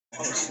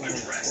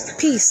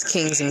Peace,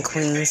 kings and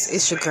queens.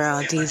 It's your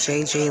girl,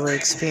 DJ Jayla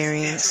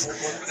Experience.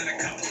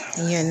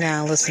 And you're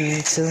now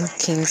listening to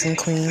Kings and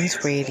Queens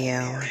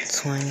Radio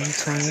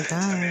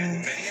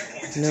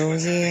 2025. New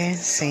year,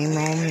 same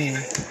old me.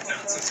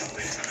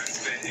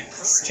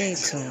 Stay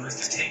tuned.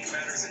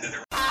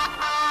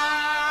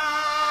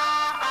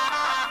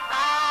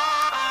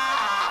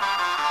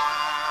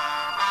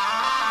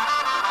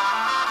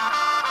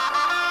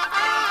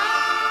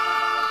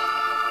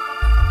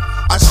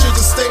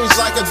 Stage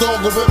like a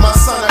dog with my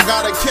son, I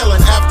gotta kill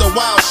it. After a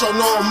while, show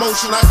no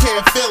emotion, I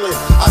can't feel it.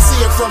 I see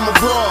it from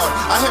abroad,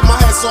 I hit my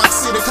head so I can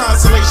see the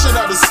constellation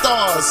of the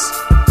stars.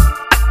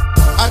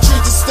 I treat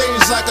the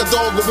stage like a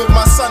dog with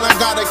my son, I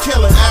gotta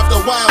kill it.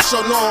 After a while,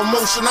 show no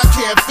emotion, I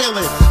can't feel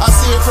it. I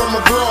see it from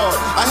abroad,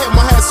 I hit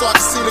my head so I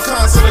can see the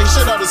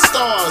constellation of the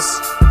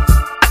stars.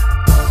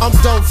 I'm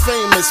done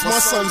famous, my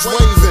son's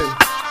waving.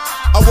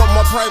 I want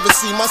my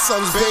privacy, my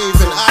son's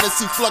bathing.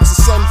 Odyssey flux is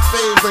son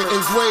favorite.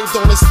 Engraved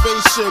on his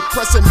spaceship,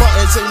 pressing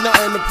buttons ain't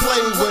nothing to play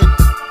with.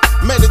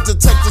 Many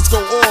detectives go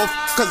off,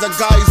 cause the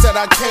guys that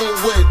I came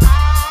with.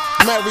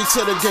 Married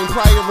to the game,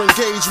 prior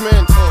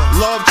engagement.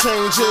 Love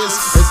changes,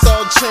 and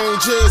thug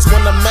changes.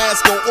 When the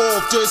mask go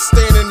off, just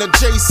standing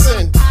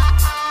adjacent.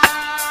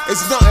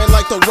 It's nothing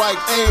like the right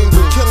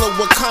angle, killer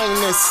with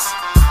kindness.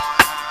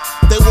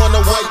 They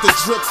wanna wipe the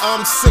drip,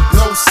 I'm sick,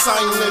 no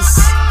sinus.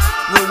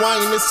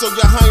 Rewind it so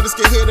your highness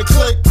can hear the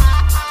click.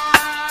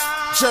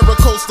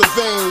 Jericho's the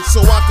vein so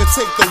I can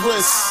take the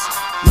risk.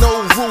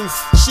 No roof,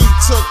 she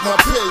took my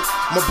pick.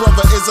 My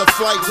brother is a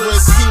flight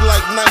risk, he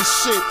like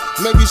nice shit.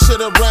 Maybe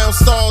shit around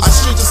stars. I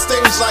shoot the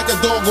stage like a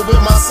dog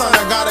with my son,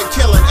 I gotta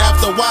kill it.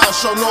 After a while,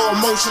 show no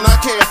emotion, I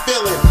can't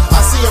feel it. I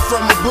see it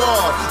from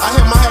abroad, I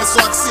hit my head so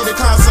I can see the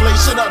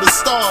constellation of the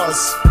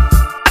stars.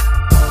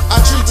 I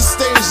treat the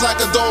stage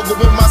like a dog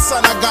with my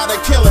son, I gotta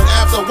kill it.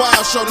 After a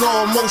while, show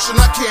no emotion,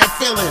 I can't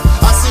feel it.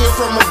 I see it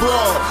from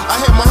abroad, I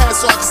hit my head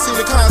so I can see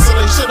the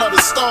constellation of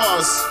the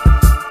stars.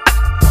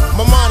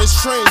 My mind is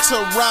trained to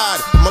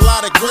ride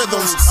melodic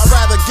rhythms. I'd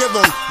rather give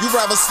them, you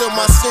rather steal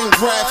my skin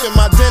graph in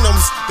my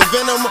denims. The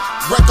venom,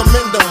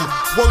 recommend them.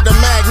 Word the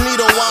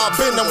magneto while I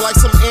bend them like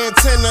some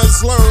antennas.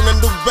 Learn and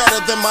do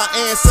better than my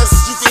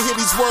ancestors. You can hear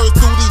these words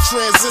through these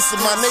transistors.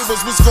 My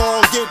neighbors was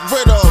gonna get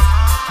rid of.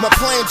 My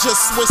plan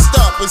just switched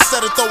up.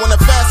 Instead of throwing a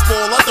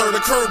fastball, I throw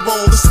the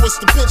curveball to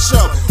switch the pitch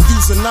up.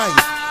 Use a knife.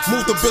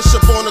 Move the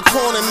bishop on the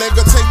corner,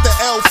 nigga. Take the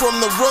L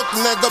from the rook,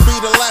 nigga. Be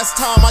the last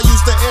time I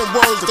used the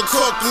N-words to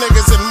cook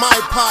niggas in my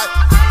pot.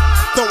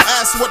 Don't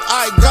ask what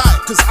I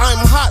got, cause I'm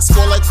hot.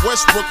 Score like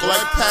Westbrook,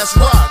 like Pass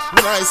Rock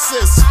when I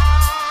assist.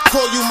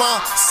 Call you my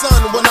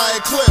son when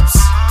I eclipse.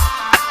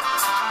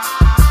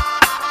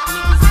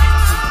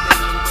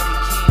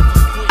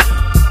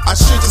 I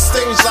shoot the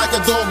stage like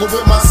a dog with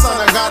my son,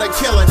 I gotta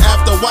kill it.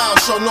 After a while,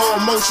 show no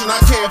emotion, I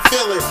can't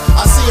feel it.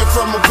 I see it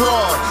from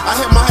abroad, I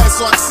hit my head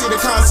so I can see the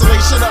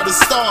constellation of the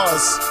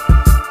stars.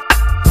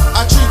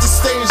 I treat the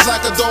stage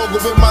like a dog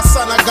with my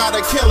son, I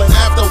gotta kill it.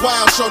 After a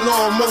while, show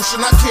no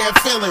emotion, I can't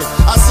feel it.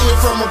 I see it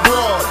from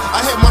abroad, I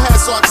hit my head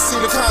so I can see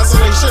the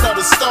constellation of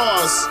the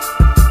stars.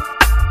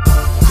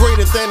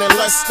 Greater than and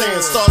less than,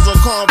 stars on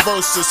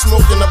converses.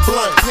 Smoking a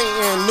blunt,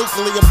 painting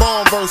nuclear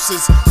bomb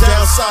verses.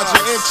 Downside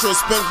your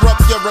interest,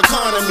 bankrupt your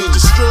economy.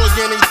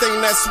 Destroy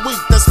anything that's weak,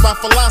 that's my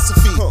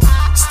philosophy.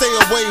 Stay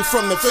away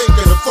from the fake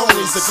and the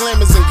phonies, the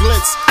glamours and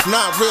glitz.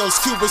 Not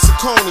reals, Cubans and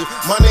Coney.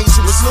 My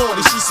nature was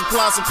naughty, she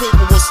supplies some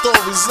people with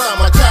stories.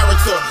 Not my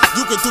character,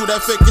 you can do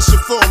that fake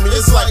shit for me.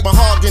 It's like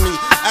mahogany,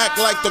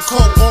 act like the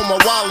coat on my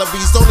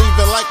wallabies. Don't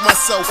even like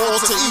myself,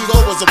 alter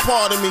ego is a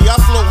part of me. I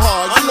flow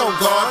hard, you know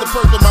God, the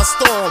perfect my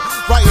storm.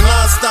 Writing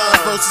Einstein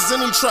versus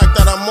any track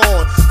that I'm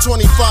on.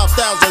 25,000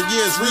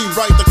 years,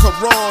 rewrite the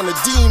Quran. The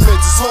demons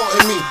is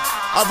haunting me.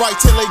 I write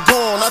till they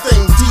gone, I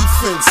think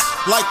defense.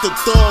 Like the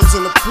thugs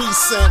in the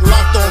precinct,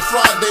 locked on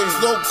Fridays,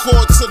 no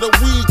court to the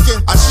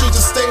weekend. I shoot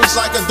the stage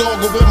like a dog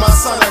with my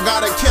son, I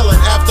gotta kill it.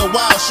 After a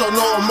while, show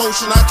no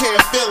emotion, I can't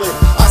feel it.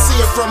 I see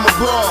it from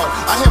abroad,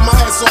 I hit my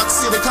head so I can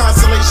see the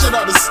constellation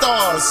of the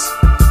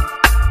stars.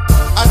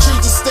 I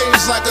treat the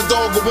stage like a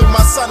dog with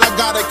my son, I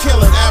gotta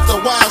kill it. After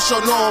a while, show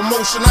no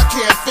emotion, I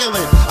can't feel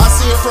it. I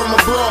see it from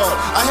abroad,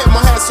 I hit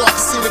my head so I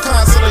can see the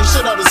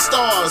constellation of the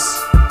stars.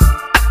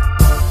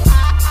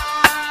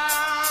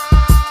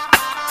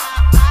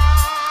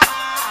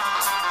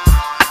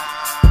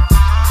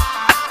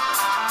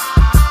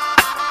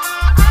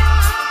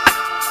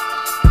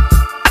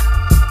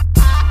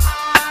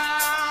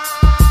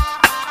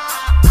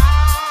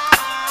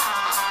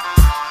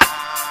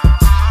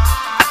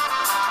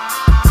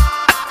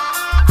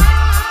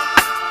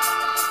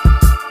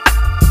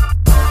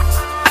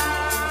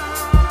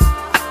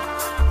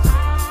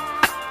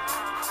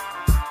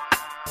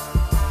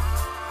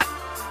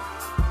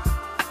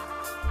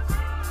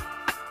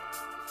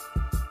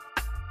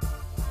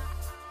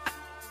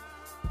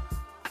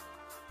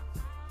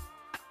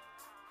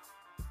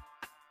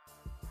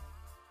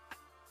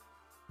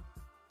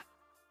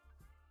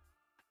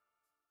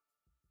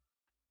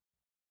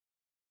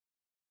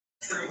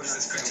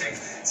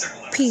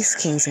 Peace,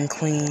 kings and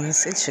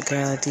queens. It's your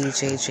girl,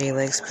 DJ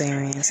Jayla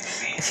Experience.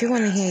 If you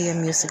want to hear your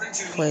music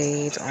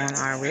played on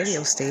our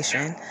radio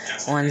station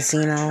on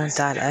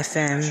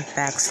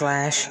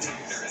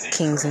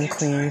Zeno.fm/Kings and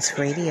Queens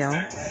Radio, /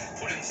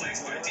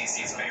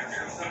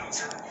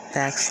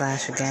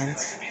 again,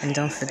 and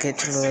don't forget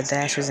the little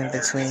dashes in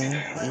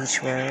between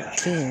each word.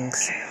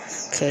 Kings,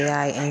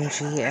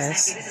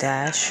 KINGS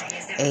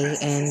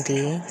 -AND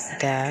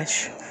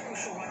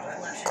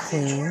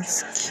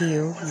Queens,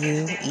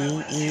 QUEENS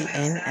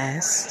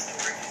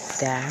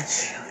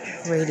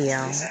Radio,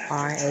 RADIO /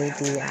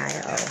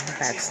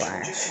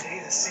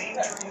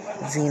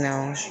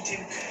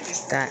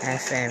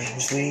 Zeno.fm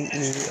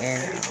ZENO.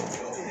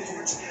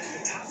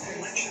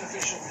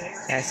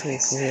 That's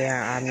week we hear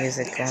our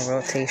music on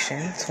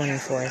rotation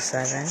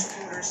 24/7.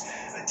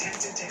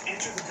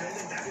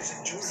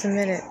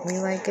 Submit it. We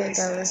like it.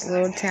 Got this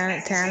little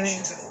talent.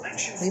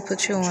 We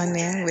put you on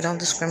there. We don't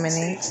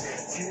discriminate.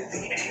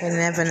 We're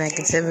never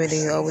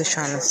negativity. We're always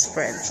trying to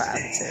spread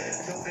positive.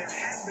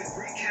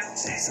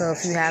 So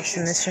if you have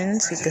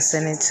submissions, you can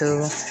send it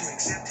to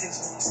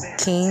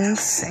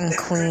Kings and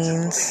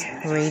Queens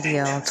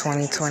Radio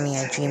 2020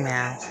 at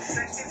Gmail.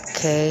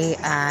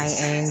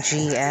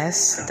 KINGS,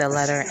 the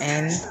letter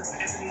N,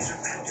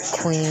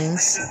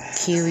 Queens,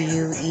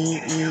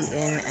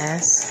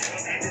 QUEENS,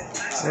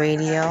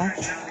 Radio,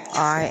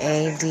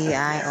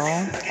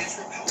 RADIO,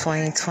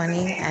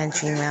 2020 at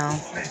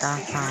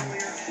gmail.com.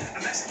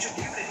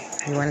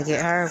 You want to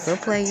get her? We'll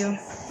play you.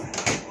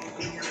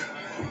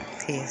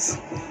 Peace.